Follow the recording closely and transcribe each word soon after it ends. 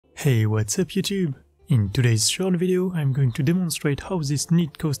Hey, what's up YouTube? In today's short video, I'm going to demonstrate how this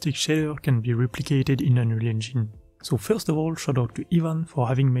neat caustic shader can be replicated in Unreal Engine. So first of all, shout out to Ivan for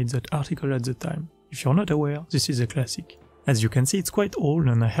having made that article at the time. If you're not aware, this is a classic. As you can see, it's quite old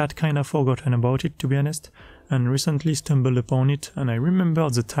and I had kinda forgotten about it, to be honest, and recently stumbled upon it, and I remember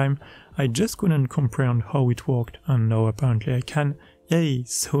at the time I just couldn't comprehend how it worked, and now apparently I can. Yay!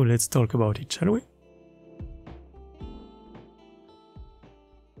 So let's talk about it, shall we?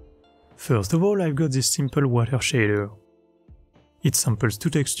 First of all, I've got this simple water shader. It samples two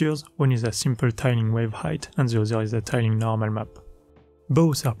textures, one is a simple tiling wave height and the other is a tiling normal map.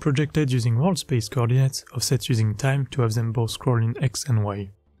 Both are projected using world space coordinates, offset using time to have them both scroll in X and Y.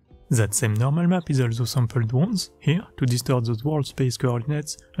 That same normal map is also sampled once, here, to distort those world space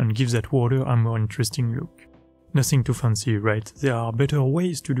coordinates and give that water a more interesting look. Nothing too fancy, right? There are better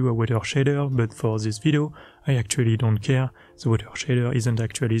ways to do a water shader, but for this video, I actually don't care, the water shader isn't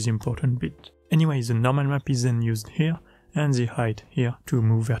actually the important bit. Anyway, the normal map is then used here, and the height here to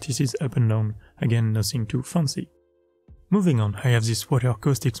move vertices up and down, again nothing too fancy. Moving on, I have this water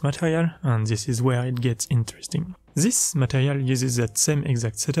caustics material, and this is where it gets interesting. This material uses that same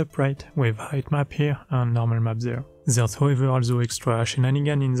exact setup, right? Wave height map here and normal map there. There's however also extra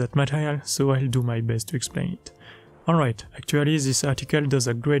shenanigan in that material, so I'll do my best to explain it. Alright, actually this article does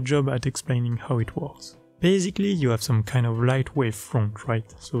a great job at explaining how it works. Basically you have some kind of light wave front,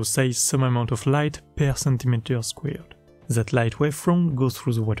 right? So say some amount of light per centimeter squared. That light wave front goes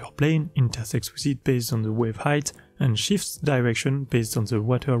through the water plane, intersects with it based on the wave height, and shifts direction based on the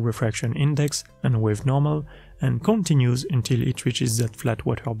water refraction index and wave normal, and continues until it reaches that flat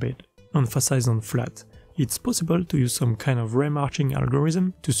water bed. Emphasize on flat. It's possible to use some kind of remarching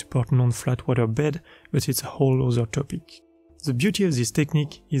algorithm to support non-flat water bed, but it's a whole other topic. The beauty of this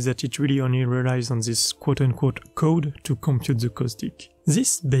technique is that it really only relies on this quote-unquote code to compute the caustic.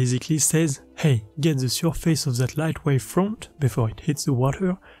 This basically says, hey, get the surface of that light wave front before it hits the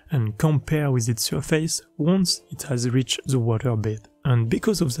water and compare with its surface once it has reached the water bed. And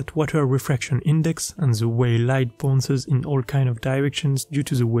because of that water refraction index and the way light bounces in all kind of directions due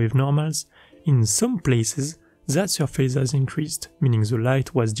to the wave normals, in some places that surface has increased, meaning the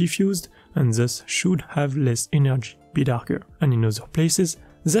light was diffused and thus should have less energy, be darker, and in other places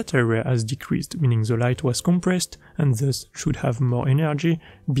that area has decreased, meaning the light was compressed and thus should have more energy,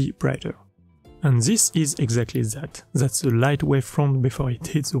 be brighter. And this is exactly that. That's the light wave front before it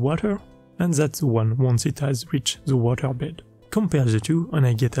hits the water, and that's the one once it has reached the water bed. Compare the two and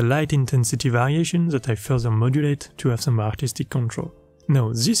I get a light intensity variation that I further modulate to have some artistic control.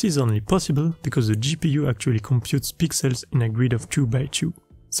 Now this is only possible because the GPU actually computes pixels in a grid of 2 by 2.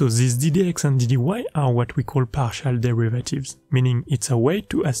 So these DDX and DDY are what we call partial derivatives, meaning it's a way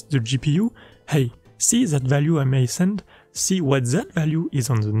to ask the GPU, hey, see that value I may send, see what that value is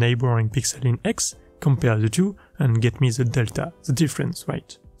on the neighboring pixel in X, compare the two, and get me the delta, the difference,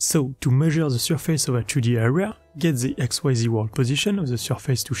 right? So to measure the surface of a 2D area, get the XYZ world position of the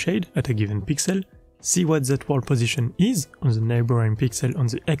surface to shade at a given pixel, see what that world position is on the neighboring pixel on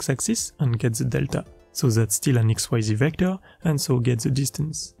the x-axis and get the delta. So that's still an XYZ vector, and so get the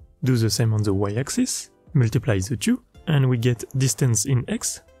distance. Do the same on the y-axis, multiply the two, and we get distance in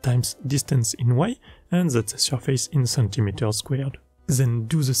x times distance in y, and that's a surface in centimeters squared. Then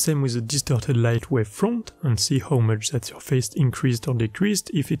do the same with the distorted light wave front, and see how much that surface increased or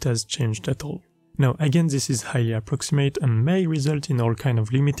decreased if it has changed at all. Now again, this is highly approximate and may result in all kind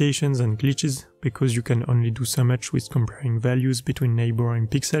of limitations and glitches, because you can only do so much with comparing values between neighboring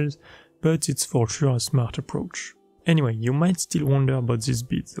pixels, but it's for sure a smart approach. Anyway, you might still wonder about this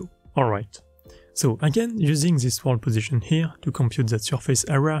bit though. Alright. So again, using this world position here to compute that surface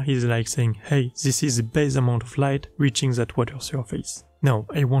area is like saying, hey, this is the base amount of light reaching that water surface. Now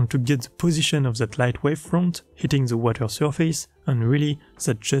I want to get the position of that light wave front hitting the water surface, and really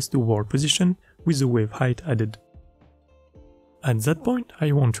that's just the world position with the wave height added. At that point,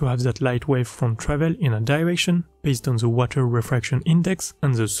 I want to have that light wave front travel in a direction based on the water refraction index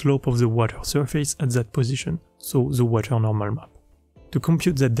and the slope of the water surface at that position, so the water normal map. To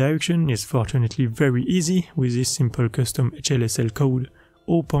compute that direction is fortunately very easy with this simple custom HLSL code,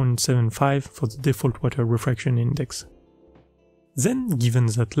 0.75 for the default water refraction index. Then, given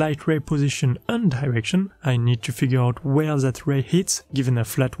that light ray position and direction, I need to figure out where that ray hits given a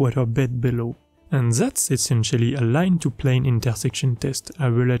flat water bed below. And that's essentially a line-to-plane intersection test, a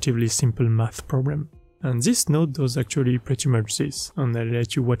relatively simple math problem. And this node does actually pretty much this, and I'll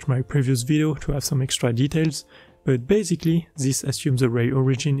let you watch my previous video to have some extra details, but basically this assumes the ray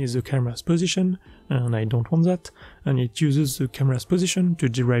origin is the camera's position, and I don't want that, and it uses the camera's position to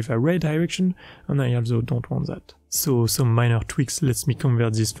derive a ray direction, and I also don't want that. So some minor tweaks lets me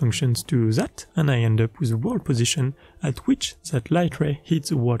convert these functions to that, and I end up with a world position at which that light ray hits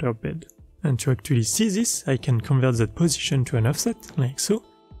the water bed. And to actually see this, I can convert that position to an offset, like so,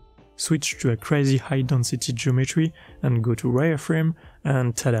 switch to a crazy high density geometry and go to wireframe,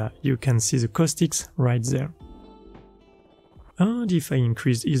 and tada, you can see the caustics right there. And if I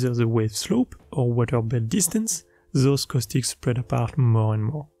increase either the wave slope or waterbed distance, those caustics spread apart more and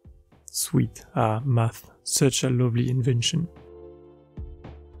more. Sweet, math, such a lovely invention.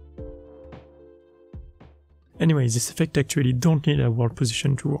 Anyway, this effect actually don't need a world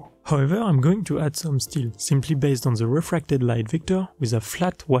position to work. However, I'm going to add some still, simply based on the refracted light vector with a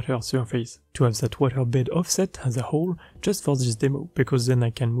flat water surface, to have that water bed offset as a whole just for this demo, because then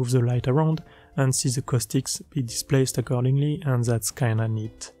I can move the light around and see the caustics be displaced accordingly, and that's kinda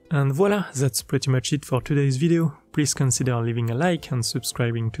neat. And voila, that's pretty much it for today's video. Please consider leaving a like and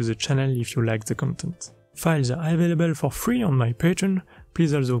subscribing to the channel if you like the content. Files are available for free on my Patreon.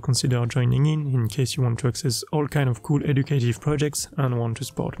 Please also consider joining in case you want to access all kind of cool educative projects and want to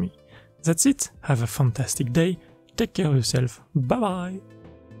support me. That's it, have a fantastic day, take care of yourself, bye bye!